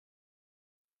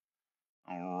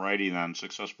Alrighty then,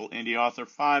 Successful Indie Author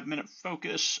 5-Minute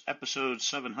Focus, episode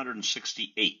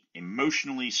 768,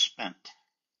 Emotionally Spent.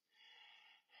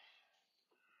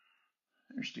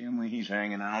 There's Stanley, he's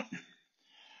hanging out.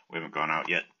 We haven't gone out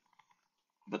yet,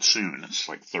 but soon. It's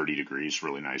like 30 degrees,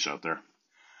 really nice out there.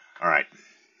 Alright,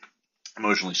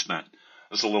 emotionally spent.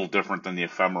 This is a little different than the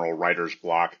ephemeral writer's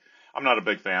block. I'm not a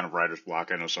big fan of writer's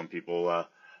block. I know some people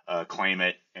claim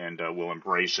it and will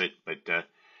embrace it, but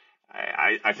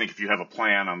I think if you have a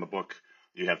plan on the book,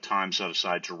 you have time set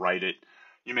aside to write it.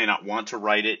 You may not want to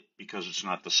write it because it's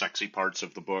not the sexy parts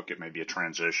of the book. It may be a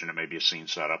transition. It may be a scene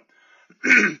setup.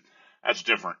 That's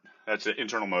different. That's an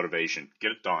internal motivation.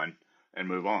 Get it done and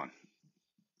move on.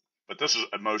 But this is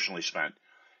emotionally spent.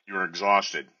 You're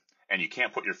exhausted and you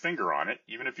can't put your finger on it.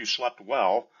 Even if you slept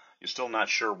well, you're still not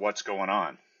sure what's going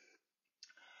on.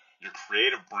 Your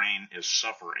creative brain is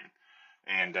suffering.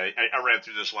 And I ran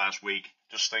through this last week,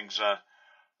 just things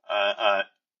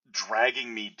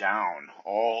dragging me down,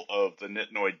 all of the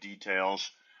nitnoid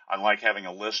details. I like having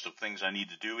a list of things I need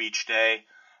to do each day.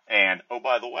 And, oh,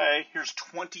 by the way, here's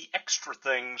 20 extra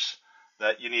things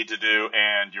that you need to do,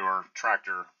 and your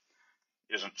tractor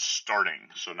isn't starting.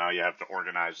 So now you have to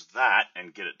organize that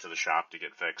and get it to the shop to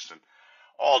get fixed. And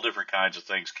all different kinds of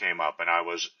things came up, and I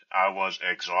was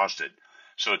exhausted.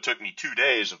 So it took me 2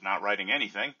 days of not writing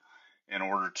anything in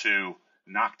order to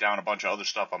knock down a bunch of other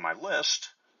stuff on my list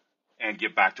and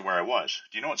get back to where I was.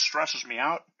 Do you know what stresses me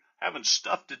out? Having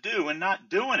stuff to do and not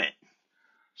doing it.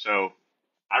 So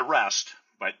I rest,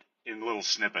 but in little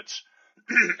snippets.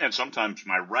 And sometimes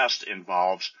my rest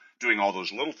involves doing all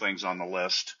those little things on the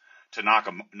list to knock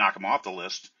them off the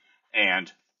list and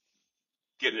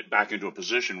get it back into a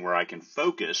position where I can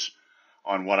focus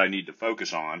on what I need to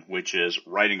focus on, which is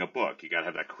writing a book. You got to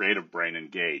have that creative brain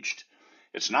engaged.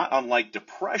 It's not unlike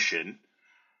depression,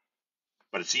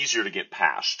 but it's easier to get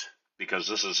past because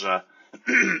this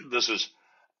is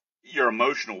your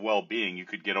emotional well-being. You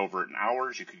could get over it in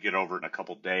hours, you could get over it in a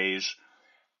couple days,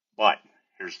 but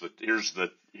here's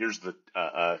the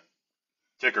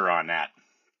ticker on that.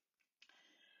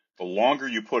 The longer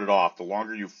you put it off, the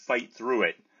longer you fight through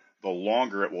it, the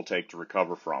longer it will take to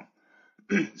recover from.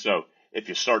 So if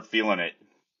you start feeling it,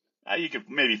 you can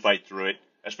maybe fight through it,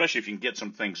 especially if you can get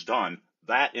some things done.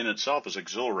 That in itself is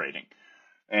exhilarating,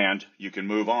 and you can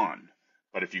move on.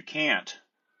 But if you can't,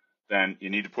 then you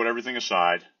need to put everything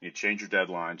aside, you change your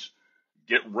deadlines,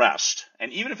 get rest,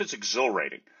 and even if it's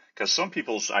exhilarating, because some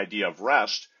people's idea of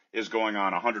rest is going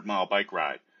on a 100-mile bike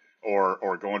ride,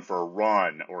 or going for a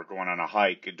run, or going on a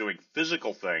hike, and doing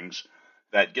physical things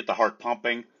that get the heart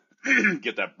pumping,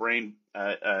 get that brain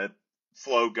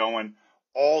flow going,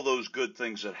 all those good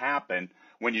things that happen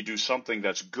when you do something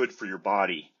that's good for your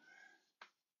body.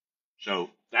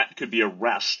 So that could be a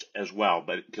rest as well,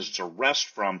 but because it's a rest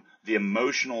from the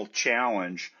emotional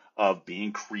challenge of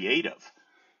being creative.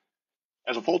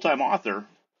 As a full-time author,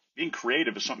 being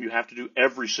creative is something you have to do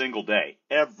every single day.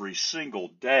 Every single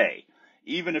day.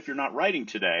 Even if you're not writing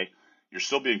today, you're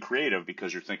still being creative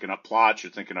because you're thinking up plots,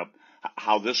 you're thinking up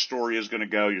how this story is going to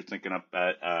go, you're thinking up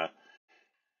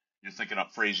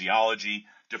phraseology,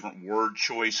 different word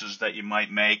choices that you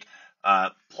might make,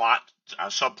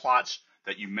 subplots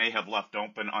that you may have left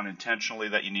open unintentionally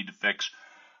that you need to fix.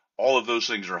 All of those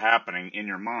things are happening in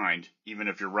your mind, even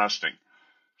if you're resting.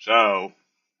 So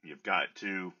you've got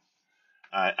to,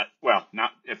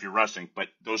 not if you're resting, but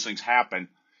those things happen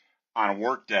on a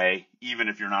work day, even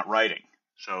if you're not writing.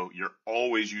 So you're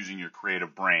always using your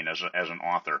creative brain as an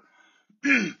author.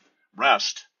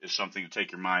 Rest is something to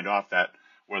take your mind off that,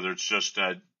 whether it's just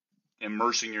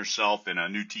immersing yourself in a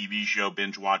new TV show,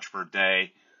 binge watch for a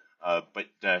day,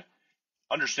 but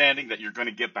understanding that you're going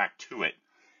to get back to it.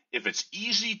 If it's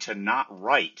easy to not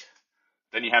write,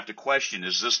 then you have to question,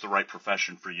 is this the right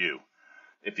profession for you?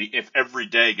 If every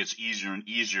day gets easier and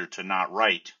easier to not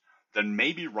write, then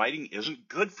maybe writing isn't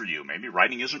good for you. Maybe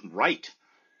writing isn't right.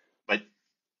 But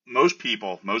most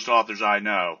authors I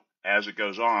know, as it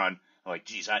goes on, are like,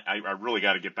 geez, I really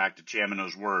got to get back to jamming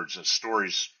those words. The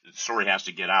story has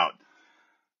to get out.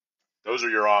 Those are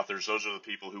your authors. Those are the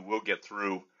people who will get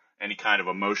through any kind of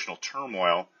emotional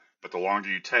turmoil, but the longer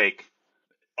you take,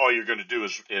 all you're going to do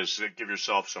is give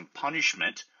yourself some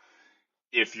punishment.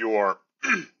 If you're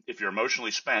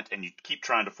emotionally spent and you keep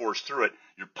trying to force through it,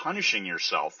 you're punishing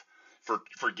yourself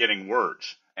for getting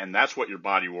words. And that's what your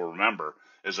body will remember,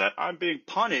 is that I'm being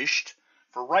punished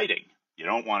for writing. You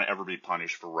don't want to ever be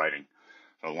punished for writing.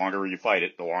 So the longer you fight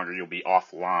it, the longer you'll be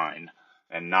offline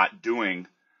and not doing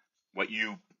what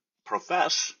you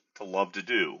profess to love to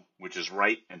do, which is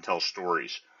write and tell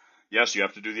stories. Yes, you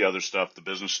have to do the other stuff, the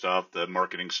business stuff, the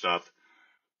marketing stuff,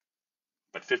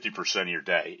 but 50% of your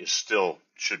day is still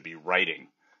should be writing,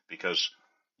 because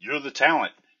you're the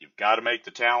talent. You've got to make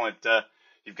the talent,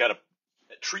 you've got to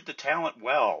treat the talent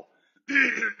well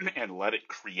and let it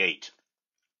create.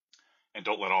 And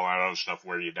don't let all that other stuff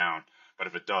wear you down. But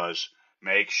if it does,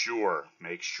 make sure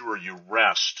you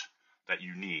rest that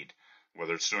you need,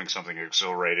 whether it's doing something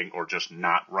exhilarating or just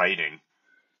not writing.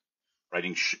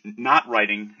 Not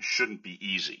writing shouldn't be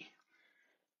easy,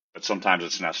 but sometimes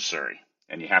it's necessary,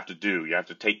 and you have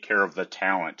to take care of the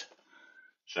talent.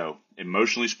 So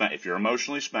emotionally spent, if you're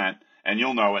emotionally spent, and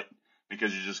you'll know it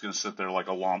because you're just going to sit there like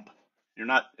a lump. You're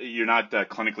not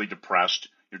clinically depressed.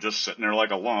 You're just sitting there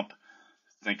like a lump,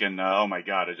 thinking, oh my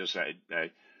God,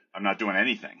 I'm not doing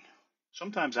anything.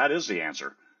 Sometimes that is the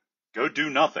answer. Go do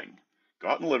nothing. Go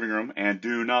out in the living room and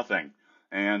do nothing,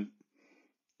 and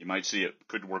you might see it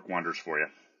could work wonders for you.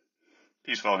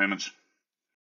 Peace, fellow humans.